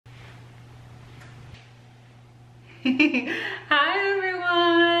Hi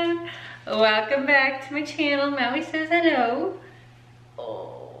everyone! Welcome back to my channel. Maui says hello.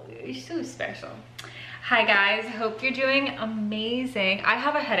 Oh, you're so special. Hi guys, hope you're doing amazing. I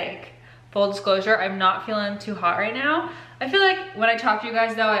have a headache. Full disclosure, I'm not feeling too hot right now. I feel like when I talk to you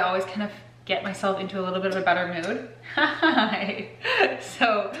guys though, I always kind of get myself into a little bit of a better mood.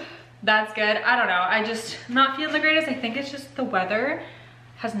 So that's good. I don't know, I'm not feeling the greatest. I think it's just the weather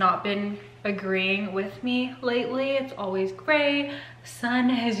has not been agreeing with me lately. It's always gray, sun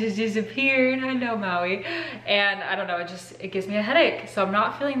has just disappeared. I know, Maui. And I don't know, it gives me a headache. So I'm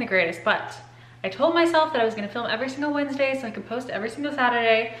not feeling the greatest, but I told myself that I was gonna film every single Wednesday so I could post every single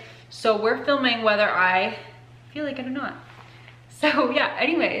Saturday. So we're filming whether I feel like it or not. So yeah,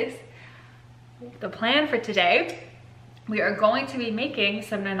 anyways, the plan for today, we are going to be making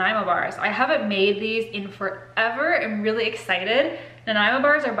some Nanaimo bars. I haven't made these in forever. I'm really excited. Nanaimo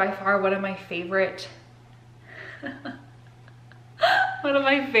bars are by far one of my favorite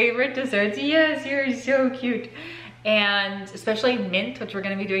desserts. Yes, you're so cute. And especially mint, which we're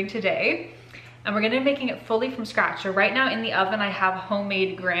gonna be doing today. And we're gonna be making it fully from scratch. So right now in the oven, I have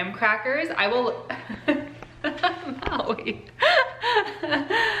homemade graham crackers. I will, Maui,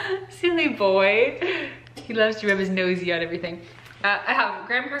 silly boy. He loves to rub his nosy on everything. I have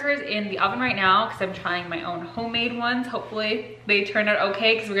graham crackers in the oven right now because I'm trying my own homemade ones. Hopefully they turn out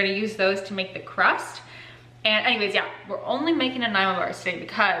okay because we're gonna use those to make the crust. And anyways, yeah, we're only making Nanaimo bars today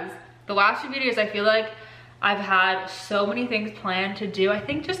because the last few videos I feel like I've had so many things planned to do. I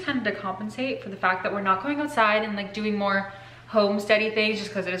think just kind of to compensate for the fact that we're not going outside and like doing more homesteady things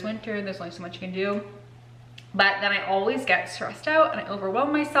just because it is winter and there's only so much you can do. But then I always get stressed out and I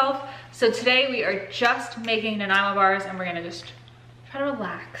overwhelm myself. So today we are just making Nanaimo bars and we're gonna just try to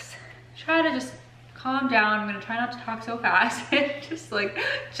relax. Try to just calm down. I'm gonna try not to talk so fast and just like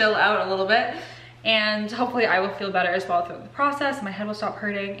chill out a little bit. And hopefully I will feel better as well throughout the process. My head will stop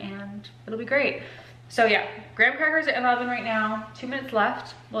hurting and it'll be great. So yeah, graham crackers are in the oven right now. 2 minutes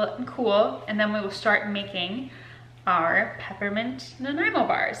left, we'll let them cool. And then we will start making our peppermint Nanaimo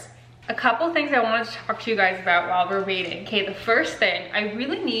bars. A couple things I wanted to talk to you guys about while we're waiting. Okay, the first thing, I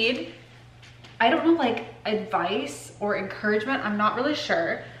really need, I don't know, like advice or encouragement. I'm not really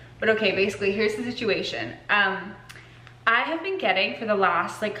sure, but okay, basically here's the situation. I have been getting for the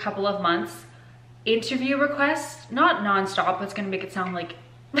last like couple of months interview requests, not nonstop, but it's gonna make it sound like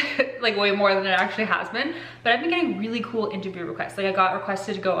like way more than it actually has been, but I've been getting really cool interview requests. Like I got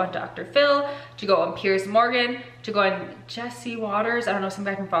requested to go on Dr. Phil, to go on Piers Morgan, to go on Jesse Waters, I don't know, some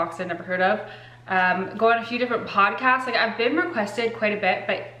guy from Fox I've never heard of, go on a few different podcasts. Like I've been requested quite a bit,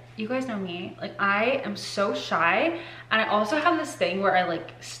 but you guys know me, like I am so shy, and I also have this thing where I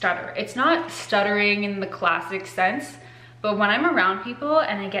like stutter. It's not stuttering in the classic sense, but when I'm around people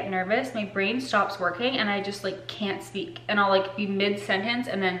and I get nervous, my brain stops working and I just like can't speak. And I'll like be mid-sentence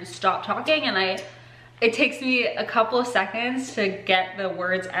and then stop talking, and it takes me a couple of seconds to get the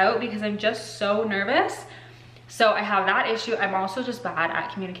words out because I'm just so nervous. So I have that issue. I'm also just bad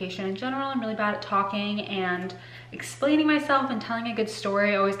at communication in general. I'm really bad at talking and explaining myself and telling a good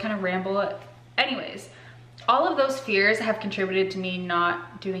story. I always kind of ramble. Anyways, all of those fears have contributed to me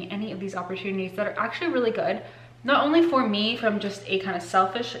not doing any of these opportunities that are actually really good. Not only for me from just a kind of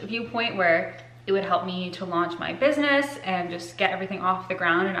selfish viewpoint where it would help me to launch my business and just get everything off the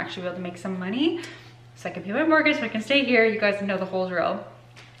ground and actually be able to make some money so I can pay my mortgage, so I can stay here. You guys know the whole drill.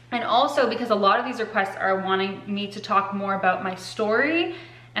 And also because a lot of these requests are wanting me to talk more about my story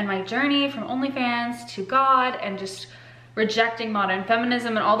and my journey from OnlyFans to God and just rejecting modern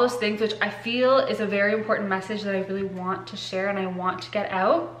feminism and all those things, which I feel is a very important message that I really want to share and I want to get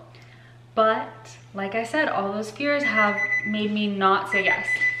out. But like I said, all those fears have made me not say yes.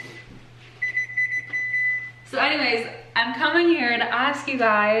 So anyways, I'm coming here to ask you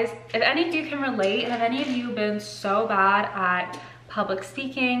guys if any of you can relate and if any of you have been so bad at public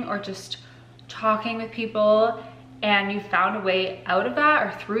speaking or just talking with people and you found a way out of that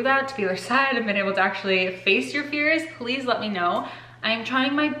or through that to the other side and been able to actually face your fears, please let me know. I am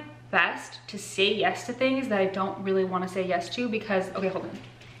trying my best to say yes to things that I don't really want to say yes to because, okay, hold on.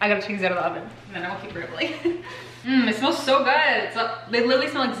 I gotta take these out of the oven and then I won't keep rambling. It smells so good. They literally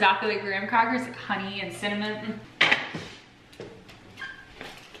smell exactly like graham crackers, like honey and cinnamon.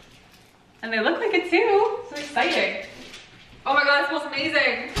 And they look like it too. So exciting. Oh my God, it smells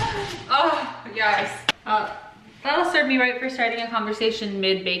amazing. Oh, yes. That'll serve me right for starting a conversation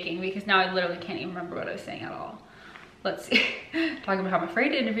mid-baking because now I literally can't even remember what I was saying at all. Let's see. Talking about how I'm afraid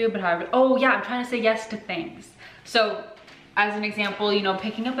to interview, but how oh yeah, I'm trying to say yes to things. So as an example, you know,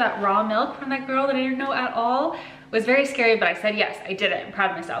 picking up that raw milk from that girl that I didn't know at all was very scary, but I said yes, I did it. I'm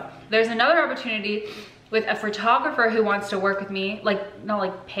proud of myself. There's another opportunity with a photographer who wants to work with me, like not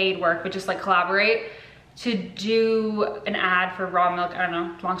like paid work, but just like collaborate to do an ad for raw milk. I don't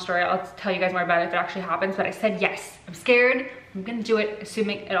know, long story. I'll tell you guys more about it if it actually happens, but I said yes. I'm scared. I'm gonna do it,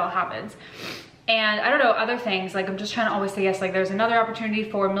 assuming it all happens. And I don't know, other things, like I'm just trying to always say yes. Like there's another opportunity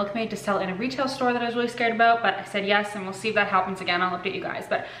for MILKMAID to sell in a retail store that I was really scared about, but I said yes, and we'll see if that happens again. I'll update you guys,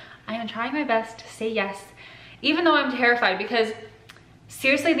 but I am trying my best to say yes, even though I'm terrified, because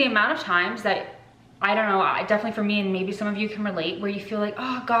seriously, the amount of times that, I don't know, definitely for me, and maybe some of you can relate, where you feel like,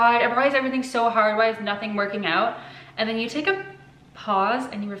 oh God, why is everything so hard? Why is nothing working out? And then you take a pause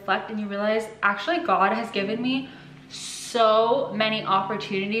and you reflect and you realize, actually God has given me so many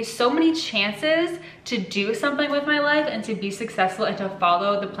opportunities, so many chances to do something with my life and to be successful and to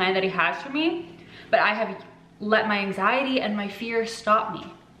follow the plan that he has for me. But I have let my anxiety and my fear stop me.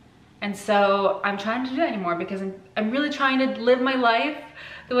 And so I'm trying to do that anymore, because I'm really trying to live my life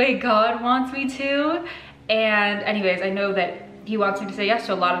the way God wants me to. And anyways, I know that he wants me to say yes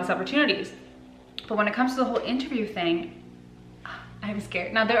to a lot of these opportunities. But when it comes to the whole interview thing, I'm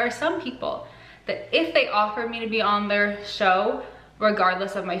scared. Now, there are some people that if they offered me to be on their show,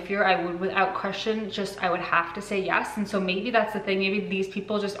 regardless of my fear, I would, without question, I would have to say yes. And so maybe that's the thing. Maybe these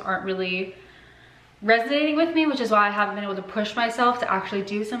people just aren't really resonating with me, which is why I haven't been able to push myself to actually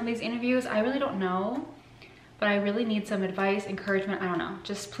do some of these interviews. I really don't know, but I really need some advice, encouragement. I don't know,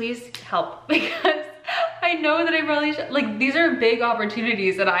 just please help, because I know that I probably should, like, these are big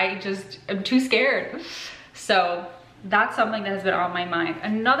opportunities that I just am too scared. So that's something that has been on my mind.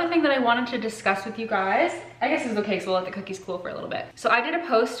 Another thing that I wanted to discuss with you guys, I guess it's okay, so we'll let the cookies cool for a little bit. So I did a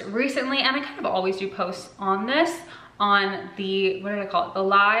post recently, and I kind of always do posts on this, on the, what did I call it? The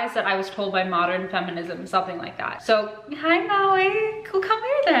lies that I was told by modern feminism, something like that. So, hi Maui, cool, come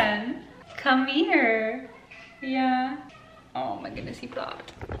here then. Come here, yeah. Oh my goodness, he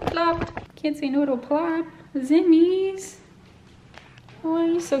plopped. Plopped, can't say no to a plop. Zimmies. Oh,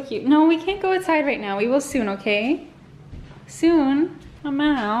 you're so cute. No, we can't go outside right now. We will soon, okay? Soon, I'm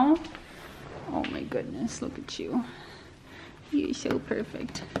out. Oh my goodness, look at you. You're so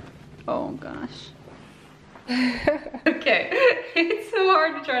perfect. Oh gosh. Okay, it's so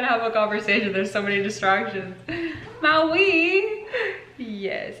hard to try to have a conversation. There's so many distractions. Maui,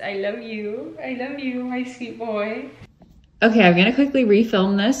 yes, I love you. I love you, my sweet boy. Okay, I'm gonna quickly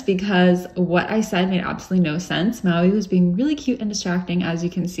refilm this because what I said made absolutely no sense. Maui was being really cute and distracting, as you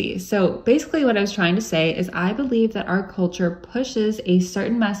can see. So basically what I was trying to say is I believe that our culture pushes a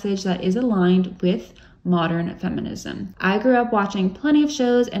certain message that is aligned with modern feminism. I grew up watching plenty of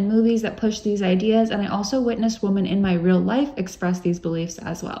shows and movies that push these ideas, and I also witnessed women in my real life express these beliefs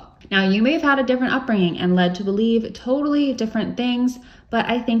as well. Now, you may have had a different upbringing and led to believe totally different things, but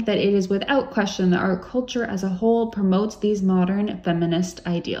I think that it is without question that our culture as a whole promotes these modern feminist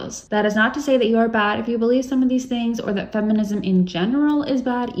ideals. That is not to say that you are bad if you believe some of these things, or that feminism in general is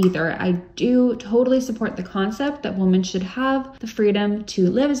bad either. I do totally support the concept that women should have the freedom to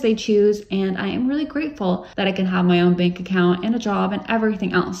live as they choose, and I am really grateful that I can have my own bank account and a job and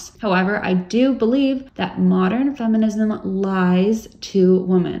everything else. However, I do believe that modern feminism lies to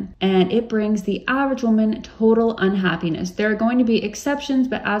women, and it brings the average woman total unhappiness. There are going to be exceptions,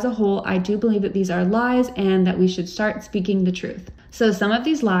 but as a whole, I do believe that these are lies and that we should start speaking the truth. So some of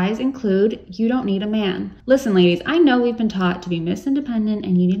these lies include, you don't need a man. Listen, ladies, I know we've been taught to be Miss Independent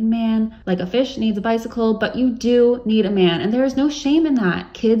and you need a man, like a fish needs a bicycle, but you do need a man, and there is no shame in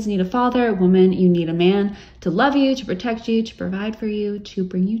that. Kids need a father, woman, you need a man to love you, to protect you, to provide for you, to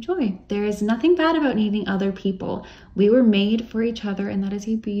bring you joy. There is nothing bad about needing other people. We were made for each other, and that is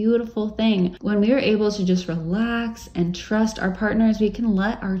a beautiful thing. When we are able to just relax and trust our partners, we can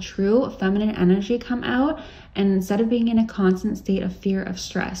let our true feminine energy come out, and instead of being in a constant state of fear of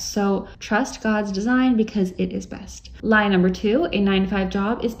stress. So trust God's design because it is best. Lie number 2, a 9-to-5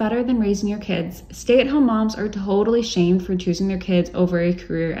 job is better than raising your kids. Stay-at-home moms are totally shamed for choosing their kids over a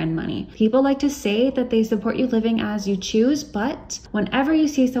career and money. People like to say that they support you living as you choose, but whenever you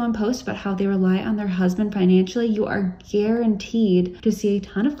see someone post about how they rely on their husband financially, you are guaranteed to see a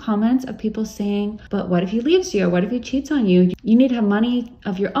ton of comments of people saying, but what if he leaves you? Or what if he cheats on you? You need to have money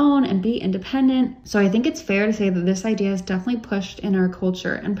of your own and be independent. So I think it's fair to say that this idea is definitely pushed in our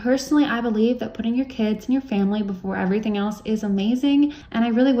culture. And personally, I believe that putting your kids and your family before everything else is amazing. And I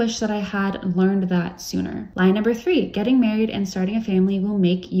really wish that I had learned that sooner. Lie number 3, getting married and starting a family will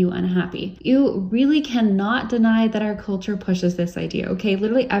make you unhappy. You really cannot cannot deny that our culture pushes this idea, okay?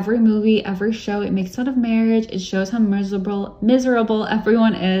 Literally every movie, every show, it makes fun of marriage. It shows how miserable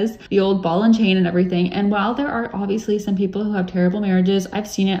everyone is, the old ball and chain and everything. And while there are obviously some people who have terrible marriages, I've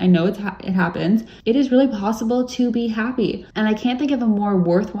seen it, I know it happens, it is really possible to be happy. And I can't think of a more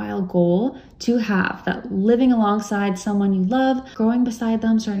worthwhile goal to have, that living alongside someone you love, growing beside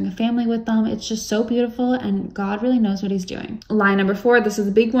them, starting a family with them. It's just so beautiful, and God really knows what he's doing. Lie number 4, this is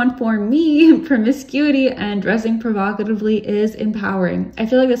a big one for me. Promiscuity and dressing provocatively is empowering. I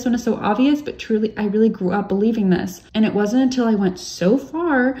feel like this one is so obvious, but truly, I really grew up believing this. And it wasn't until I went so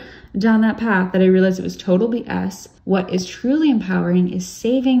far down that path that I realized it was total BS. What is truly empowering is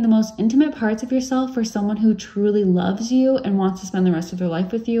saving the most intimate parts of yourself for someone who truly loves you and wants to spend the rest of their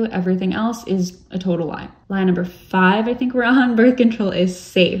life with you. Everything else is a total lie. Lie number 5, I think we're on, birth control is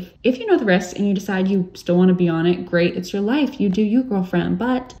safe. If you know the risks and you decide you still want to be on it, great, it's your life. You do you, girlfriend.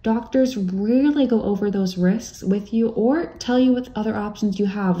 But doctors rarely go over those risks with you or tell you what other options you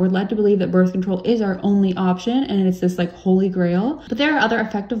have. We're led to believe that birth control is our only option and it's this like holy grail. But there are other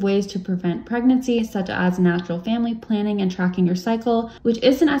effective ways to prevent pregnancy, such as natural family planning and tracking your cycle, which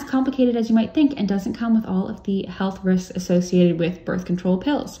isn't as complicated as you might think and doesn't come with all of the health risks associated with birth control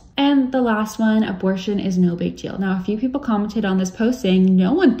pills. And the last one, abortion is no big deal. Now, a few people commented on this post saying,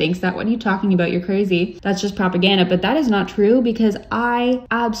 no one thinks that. What are you talking about? You're crazy. That's just propaganda. But that is not true, because I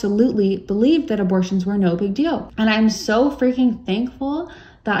absolutely believed that abortions were no big deal. And I'm so freaking thankful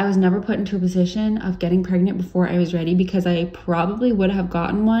that I was never put into a position of getting pregnant before I was ready, because I probably would have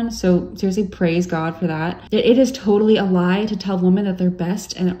gotten one. So seriously, praise God for that. It is totally a lie to tell women that their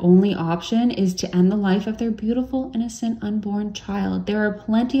best and only option is to end the life of their beautiful, innocent, unborn child. There are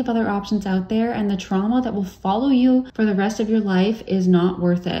plenty of other options out there, and the trauma that will follow you for the rest of your life is not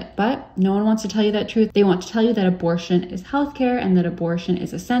worth it. But no one wants to tell you that truth. They want to tell you that abortion is healthcare and that abortion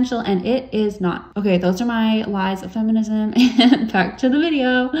is essential, and it is not. Okay, those are my lies of feminism, and back to the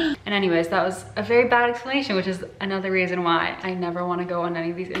video. And anyways, that was a very bad explanation, which is another reason why I never want to go on any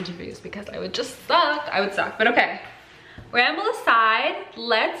of these interviews, because I would just suck. I would suck. But okay, ramble aside,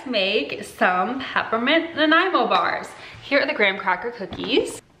 let's make some peppermint Nanaimo bars. Here are the graham cracker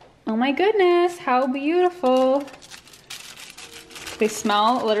cookies. Oh my goodness, how beautiful. They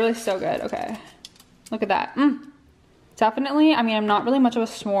smell literally so good. Okay, look at that. Definitely, I mean, I'm not really much of a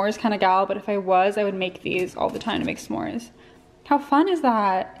s'mores kind of gal, but if I was, I would make these all the time to make s'mores. How fun is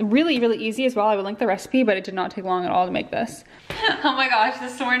that? Really, really easy as well. I would link the recipe, but it did not take long at all to make this. Oh my gosh,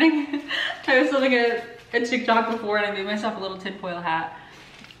 this morning I was filming a TikTok before and I made myself a little tinfoil hat.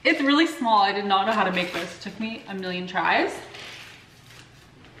 It's really small. I did not know how to make this. It took me a million tries.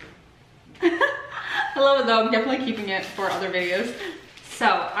 I love it though. I'm definitely keeping it for other videos. So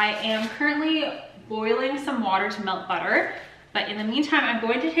I am currently boiling some water to melt butter. But in the meantime, I'm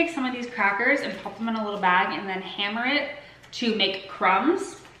going to take some of these crackers and pop them in a little bag and then hammer it to make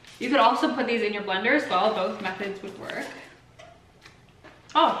crumbs. You could also put these in your blender as well. Both methods would work.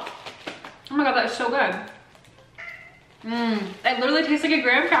 Oh my god, that is so good. It literally tastes like a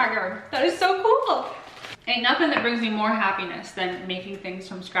graham cracker. That is so cool. Ain't nothing that brings me more happiness than making things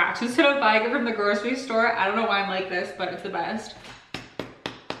from scratch instead of buying it from the grocery store. I don't know why I'm like this, but it's the best.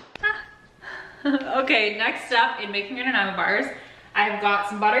 Okay, next step in making your Nanaimo bars. I've got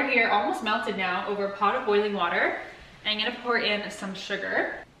some butter here, almost melted now, over a pot of boiling water. I'm gonna pour in some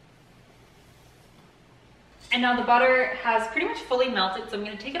sugar. And now the butter has pretty much fully melted, so I'm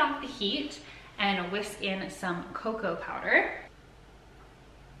gonna take it off the heat and whisk in some cocoa powder.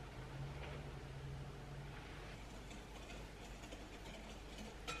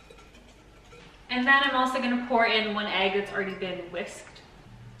 And then I'm also gonna pour in 1 egg that's already been whisked.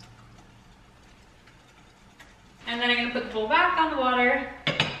 And then I'm gonna put the bowl back on the water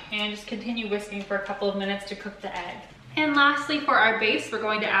and just continue whisking for a couple of minutes to cook the egg. And lastly, for our base, we're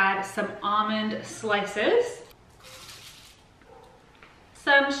going to add some almond slices,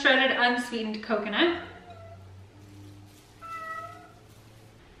 some shredded unsweetened coconut,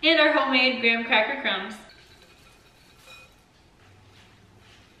 and our homemade graham cracker crumbs.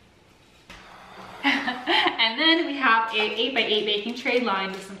 And then we have an 8x8 baking tray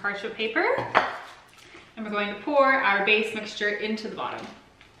lined with some parchment paper. And we're going to pour our base mixture into the bottom.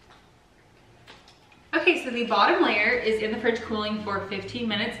 Okay, so the bottom layer is in the fridge cooling for 15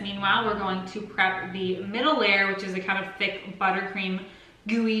 minutes. Meanwhile, we're going to prep the middle layer, which is a kind of thick buttercream,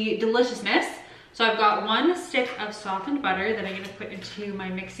 gooey deliciousness. So I've got 1 stick of softened butter that I'm gonna put into my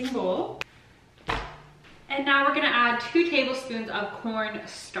mixing bowl. And now we're gonna add 2 tablespoons of corn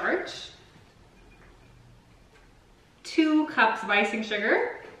starch, 2 cups of icing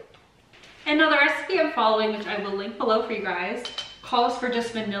sugar. And now the recipe I'm following, which I will link below for you guys, calls for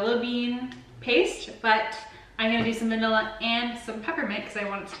just vanilla bean paste, but I'm gonna do some vanilla and some peppermint because I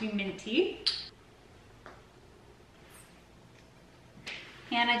want it to be minty.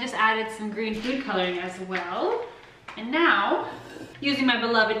 And I just added some green food coloring as well. And now, using my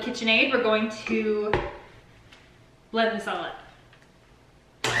beloved KitchenAid, we're going to blend this all up.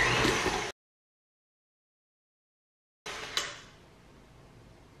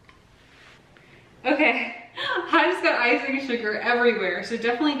 Okay, I just got icing sugar everywhere. So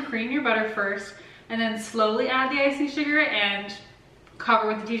definitely cream your butter first and then slowly add the icing sugar and cover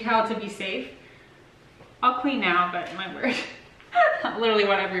with the tea towel to be safe. I'll clean now, but my word, literally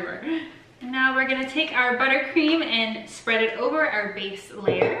went everywhere. Now we're gonna take our buttercream and spread it over our base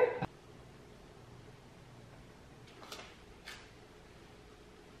layer.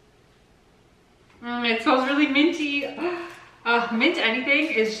 It smells really minty. Mint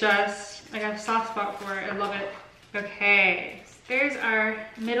anything is just, I got a soft spot for it. I love it. Okay, so there's our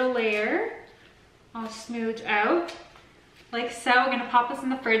middle layer all smoothed out. Like so, I'm gonna pop this in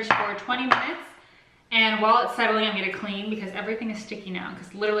the fridge for 20 minutes. And while it's settling, I'm gonna clean because everything is sticky now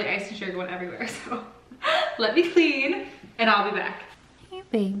because literally icing sugar went everywhere. So let me clean and I'll be back. Hey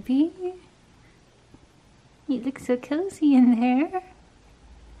baby, you look so cozy in there.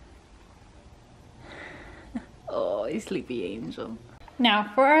 Oh, you sleepy angel.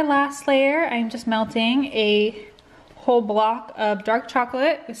 Now for our last layer, I'm just melting a whole block of dark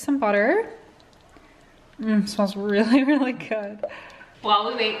chocolate with some butter. Smells really, really good. While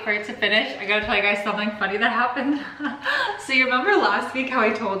we wait for it to finish, I gotta tell you guys something funny that happened. So you remember last week how I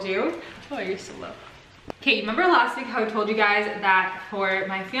told you? Oh, you're so low. Okay, you remember last week how I told you guys that for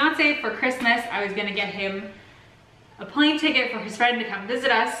my fiance for Christmas, I was gonna get him a plane ticket for his friend to come visit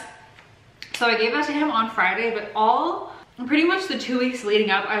us. So I gave that to him on Friday, but pretty much the 2 weeks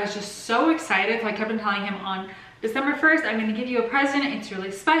leading up, I was just so excited. So I kept on telling him on December 1st, I'm gonna give you a present. It's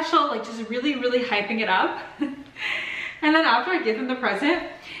really special, like just really, really hyping it up. And then after I give him the present,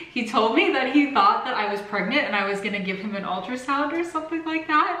 he told me that he thought that I was pregnant and I was gonna give him an ultrasound or something like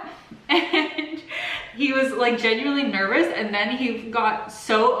that. And he was like genuinely nervous, and then he got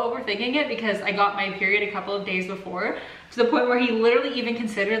so overthinking it because I got my period a couple of days before, to the point where he literally even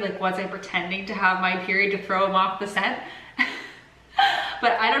considered like, was I pretending to have my period to throw him off the scent?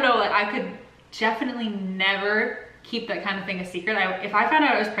 But I don't know, like I could definitely never keep that kind of thing a secret. If I found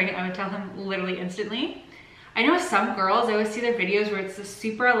out I was pregnant, I would tell him literally instantly. I know some girls, I always see their videos where it's a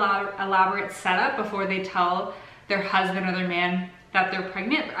super elaborate setup before they tell their husband or their man that they're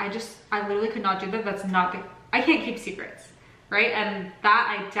pregnant, but I literally could not do that. That's not good. I can't keep secrets, right? And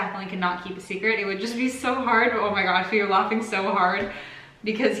that I definitely could not keep a secret. It would just be so hard. Oh my gosh, we were laughing so hard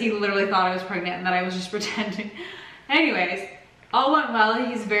because he literally thought I was pregnant and that I was just pretending. Anyways, all went well.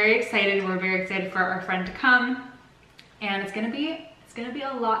 He's very excited. We're very excited for our friend to come, and it's gonna be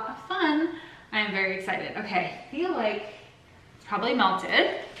a lot of fun. I'm very excited. Okay, I feel like it's probably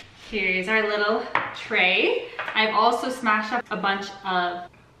melted. Here's our little tray. I've also smashed up a bunch of,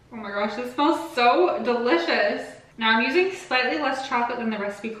 oh my gosh, this smells so delicious. Now I'm using slightly less chocolate than the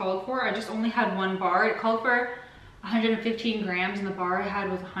recipe called for. I just only had one bar. It called for 115 grams and the bar I had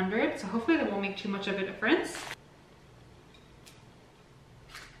was 100. So hopefully that won't make too much of a difference.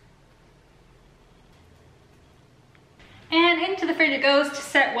 And into the fridge it goes to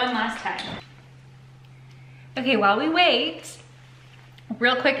set one last time. Okay, while we wait,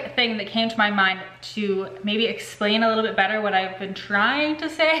 real quick thing that came to my mind to maybe explain a little bit better what I've been trying to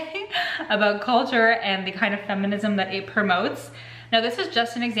say about culture and the kind of feminism that it promotes. Now this is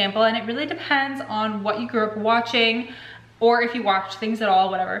just an example, and it really depends on what you grew up watching or if you watch things at all,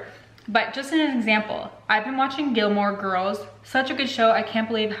 whatever. But just an example, I've been watching Gilmore Girls, such a good show. I can't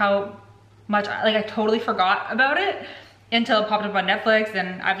believe how much, I totally forgot about it until it popped up on Netflix,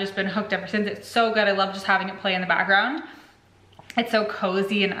 and I've just been hooked ever since. It's so good. I love just having it play in the background. It's so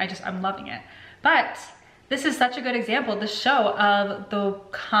cozy and I'm loving it. But this is such a good example, the show, of the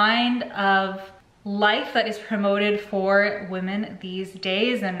kind of life that is promoted for women these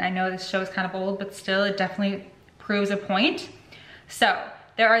days. And I know this show is kind of old, but still it definitely proves a point. So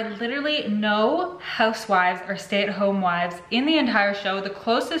there are literally no housewives or stay-at-home wives in the entire show. The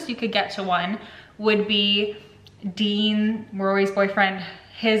closest you could get to one would be Dean, Rory's boyfriend,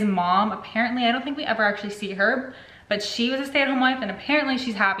 his mom. Apparently, I don't think we ever actually see her, but she was a stay-at-home wife and apparently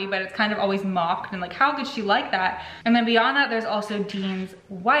she's happy, but it's kind of always mocked and like, how could she like that? And then beyond that, there's also Dean's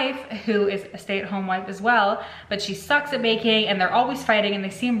wife, who is a stay-at-home wife as well, but she sucks at baking and they're always fighting and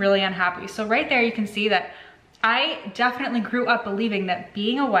they seem really unhappy. So right there you can see that I definitely grew up believing that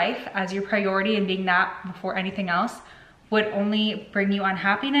being a wife as your priority and being that before anything else would only bring you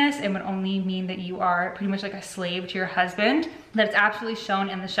unhappiness and would only mean that you are pretty much like a slave to your husband. That's absolutely shown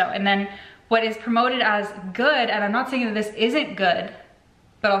in the show. And then what is promoted as good, and I'm not saying that this isn't good,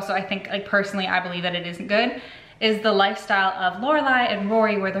 but also I think, like, personally, I believe that it isn't good, is the lifestyle of Lorelai and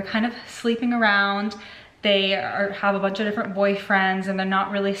Rory, where they're kind of sleeping around. They have a bunch of different boyfriends and they're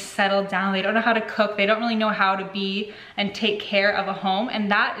not really settled down. They don't know how to cook. They don't really know how to be and take care of a home.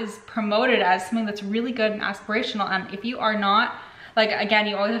 And that is promoted as something that's really good and aspirational. And if you are not, like, again,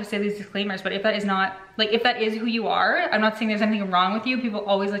 you always have to say these disclaimers, but if that is not, like, if that is who you are, I'm not saying there's anything wrong with you. People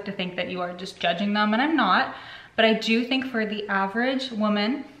always like to think that you are just judging them, and I'm not. But I do think for the average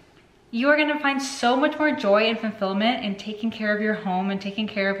woman, you are gonna find so much more joy and fulfillment in taking care of your home and taking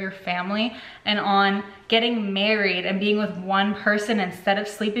care of your family, and on getting married and being with one person instead of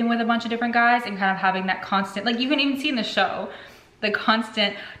sleeping with a bunch of different guys and kind of having that constant, like, you can even see in the show, the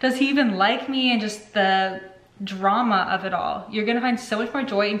constant, does he even like me, and just the drama of it all. You're gonna find so much more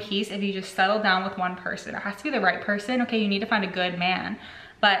joy and peace if you just settle down with one person. It has to be the right person. Okay, you need to find a good man,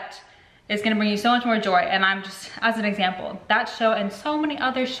 but it's gonna bring you so much more joy. And I'm just, as an example, that show and so many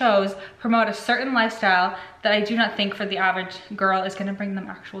other shows promote a certain lifestyle that I do not think for the average girl is gonna bring them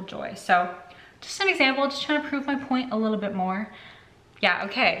actual joy. So just an example, just trying to prove my point a little bit more. Yeah,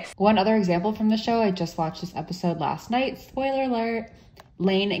 okay. One other example from the show, I just watched this episode last night, spoiler alert.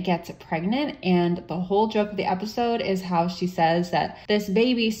 Lane gets pregnant, and the whole joke of the episode is how she says that this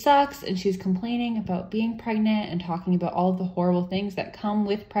baby sucks, and she's complaining about being pregnant and talking about all of the horrible things that come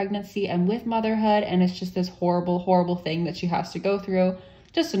with pregnancy and with motherhood, and it's just this horrible, horrible thing that she has to go through.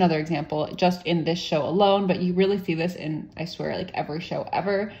 Just another example, just in this show alone, but you really see this in, I swear, like every show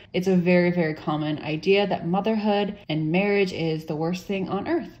ever. It's a very, very common idea that motherhood and marriage is the worst thing on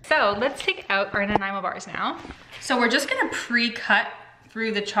earth. So let's take out our Nanaimo bars now. So we're just gonna pre-cut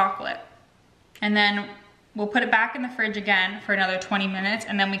through the chocolate, and then we'll put it back in the fridge again for another 20 minutes,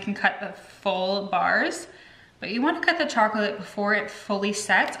 and then we can cut the full bars. But you want to cut the chocolate before it fully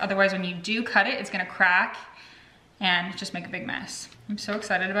sets, otherwise when you do cut it, it's gonna crack and just make a big mess. I'm so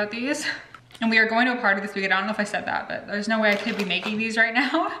excited about these. And we are going to a party this weekend. I don't know if I said that, but there's no way I could be making these right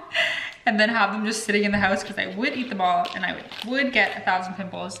now and then have them just sitting in the house, because I would eat them all and I would get 1,000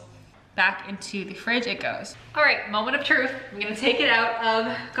 pimples. Back into the fridge it goes. All right, moment of truth. I'm gonna take it out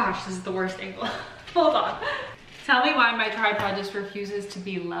of, gosh, this is the worst angle. Hold on. Tell me why my tripod just refuses to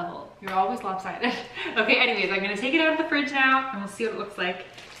be level. You're always lopsided. Okay, anyways, I'm gonna take it out of the fridge now and we'll see what it looks like.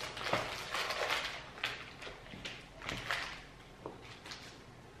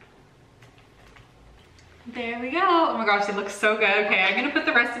 There we go. Oh my gosh, it looks so good. Okay, I'm gonna put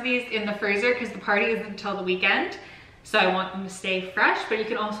the rest of these in the freezer because the party isn't until the weekend. So I want them to stay fresh, but you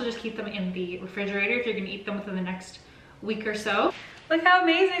can also just keep them in the refrigerator if you're gonna eat them within the next week or so. Look how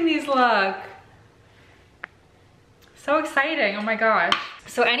amazing these look. So exciting, oh my gosh.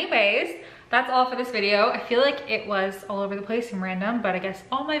 So anyways, that's all for this video. I feel like it was all over the place and random, but I guess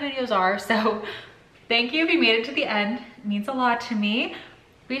all my videos are. So thank you if you made it to the end. It means a lot to me.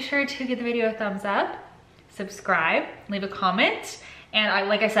 Be sure to give the video a thumbs up, subscribe, leave a comment. And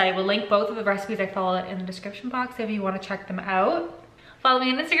like I said, I will link both of the recipes I followed in the description box if you want to check them out. Follow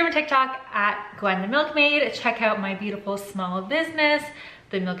me on Instagram and TikTok at Gwen the Milkmaid. Check out my beautiful small business,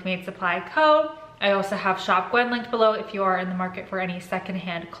 the Milkmaid Supply Co. I also have Shop Gwen linked below if you are in the market for any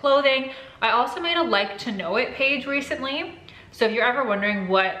secondhand clothing. I also made a like to know it page recently. So if you're ever wondering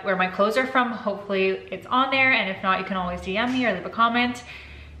where my clothes are from, hopefully it's on there. And if not, you can always DM me or leave a comment.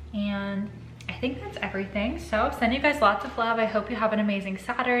 And I think that's everything. So send you guys lots of love. I hope you have an amazing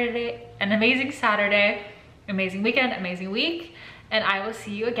Saturday, amazing weekend, amazing week, and I will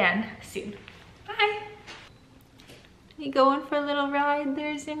see you again soon. Bye. You going for a little ride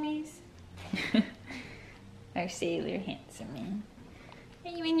there, Zimmies? Our sailor handsome man.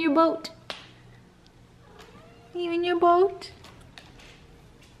 Are you in your boat? Are you in your boat?